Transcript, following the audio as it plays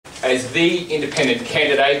as the independent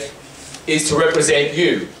candidate is to represent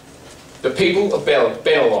you, the people of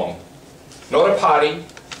Bennelong. Not a party,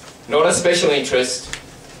 not a special interest,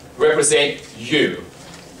 represent you.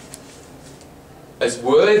 As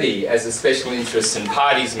worthy as the special interests and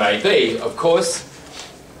parties may be, of course,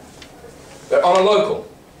 but I'm a local.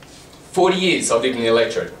 40 years I've lived in the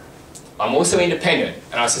electorate. I'm also independent,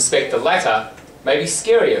 and I suspect the latter may be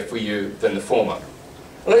scarier for you than the former.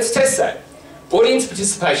 Well, let's test that. Audience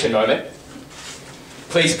participation moment.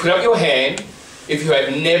 Please put up your hand if you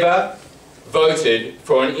have never voted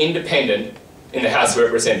for an independent in the House of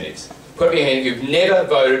Representatives. Put up your hand if you've never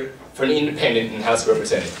voted for an independent in the House of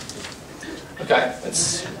Representatives. Okay,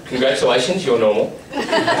 congratulations, you're normal.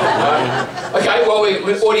 Okay, well,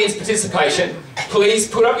 with audience participation, please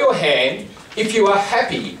put up your hand if you are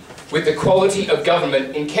happy with the quality of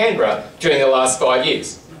government in Canberra during the last 5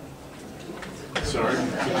 years. Sorry.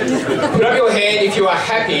 Put up your hand if you are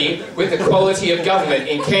happy with the quality of government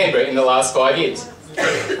in Canberra in the last 5 years.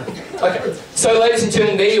 Okay, so ladies and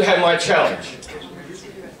gentlemen, there you have my challenge.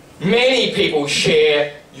 Many people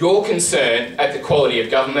share your concern at the quality of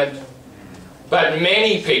government, but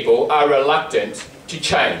many people are reluctant to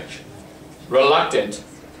change, reluctant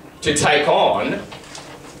to take on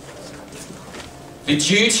the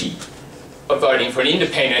duty of voting for an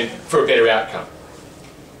independent for a better outcome.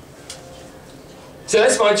 So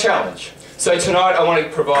that's my challenge. So tonight I want to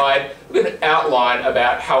provide a bit of an outline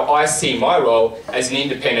about how I see my role as an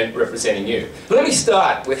independent representing you. But let me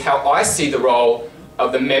start with how I see the role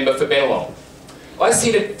of the member for Bennelong. I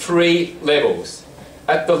see it at 3 levels.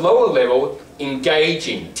 At the lower level,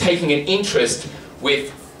 engaging, taking an interest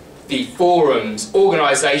with the forums,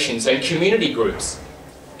 organisations and community groups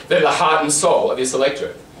that are the heart and soul of this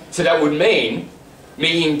electorate. So that would mean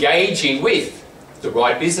me engaging with the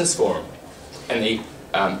Ryde Business Forum and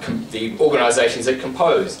the organisations that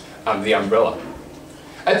compose the umbrella.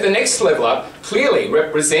 At the next level up, clearly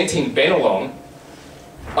representing Bennelong,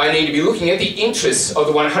 I need to be looking at the interests of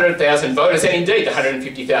the 100,000 voters and indeed the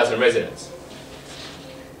 150,000 residents.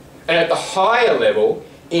 And at the higher level,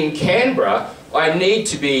 in Canberra, I need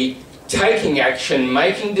to be taking action,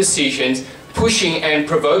 making decisions, pushing and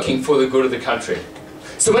provoking for the good of the country.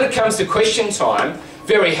 So when it comes to question time,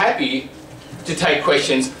 very happy to take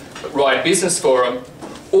questions at Ryde Business Forum,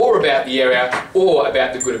 or about the area, or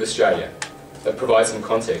about the good of Australia. That provides some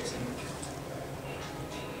context.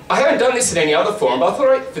 I haven't done this at any other forum, but I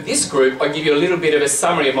thought for this group I'd give you a little bit of a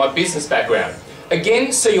summary of my business background.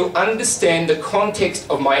 Again, so you'll understand the context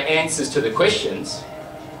of my answers to the questions,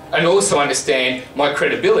 and also understand my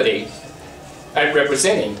credibility at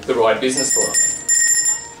representing the Ryde Business Forum.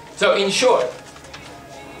 So in short,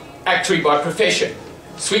 actuary by profession,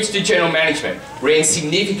 switched to general management, ran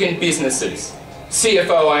significant businesses,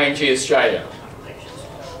 CFO ING Australia.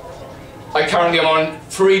 I currently am on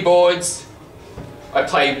 3 boards. I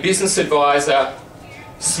play business advisor.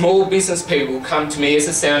 Small business people come to me as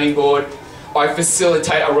a sounding board. I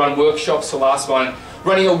facilitate, I run workshops, the last one,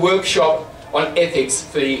 running a workshop on ethics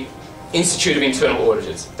for the Institute of Internal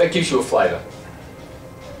Auditors. That gives you a flavour.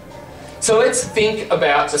 So let's think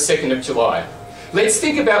about the 2nd of July. Let's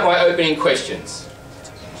think about my opening questions.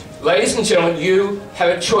 Ladies and gentlemen, you have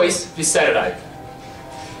a choice this Saturday.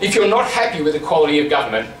 If you're not happy with the quality of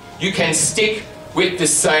government, you can stick with the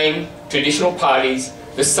same traditional parties,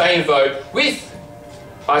 the same vote, with,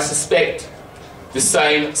 I suspect, the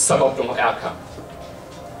same suboptimal outcome.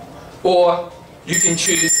 Or you can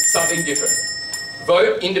choose something different.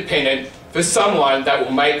 Vote independent for someone that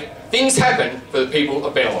will make things happen for the people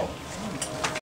of Bennelong.